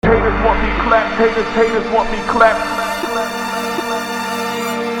clapped. Haters want me clapped.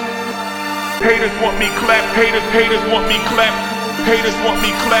 Haters want me clapped. Haters want me clapped. Haters want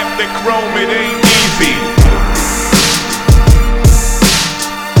me clapped. That chrome, it ain't easy.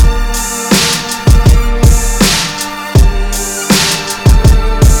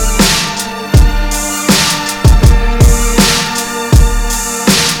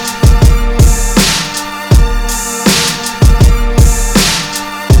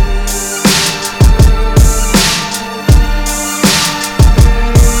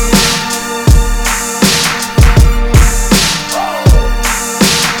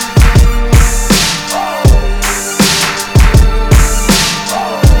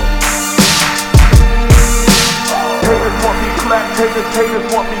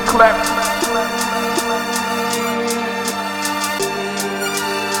 Haters want me clapped.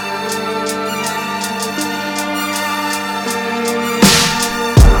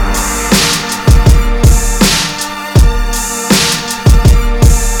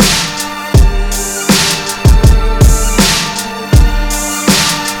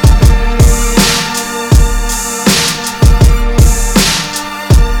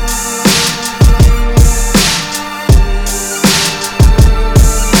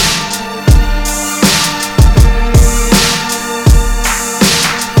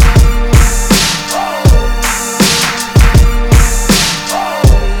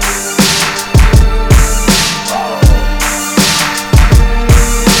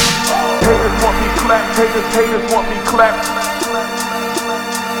 Haters want me clapped.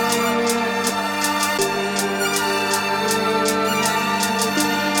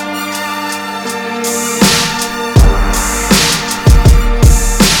 Haters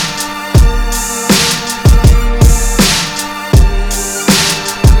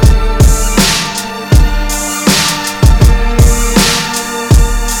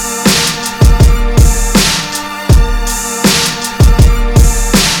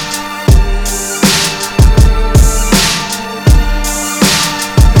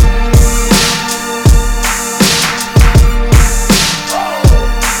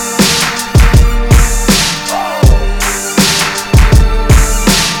want me clapped.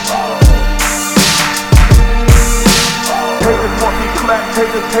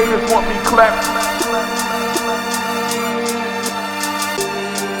 Haters want me clapped.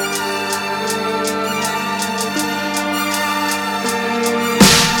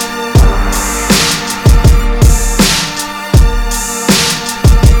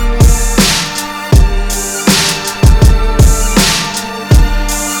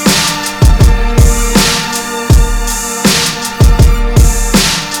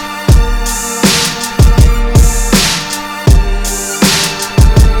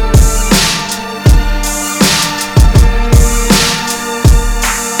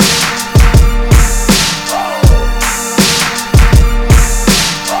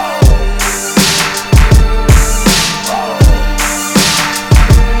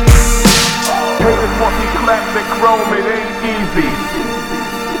 That chrome, it ain't easy.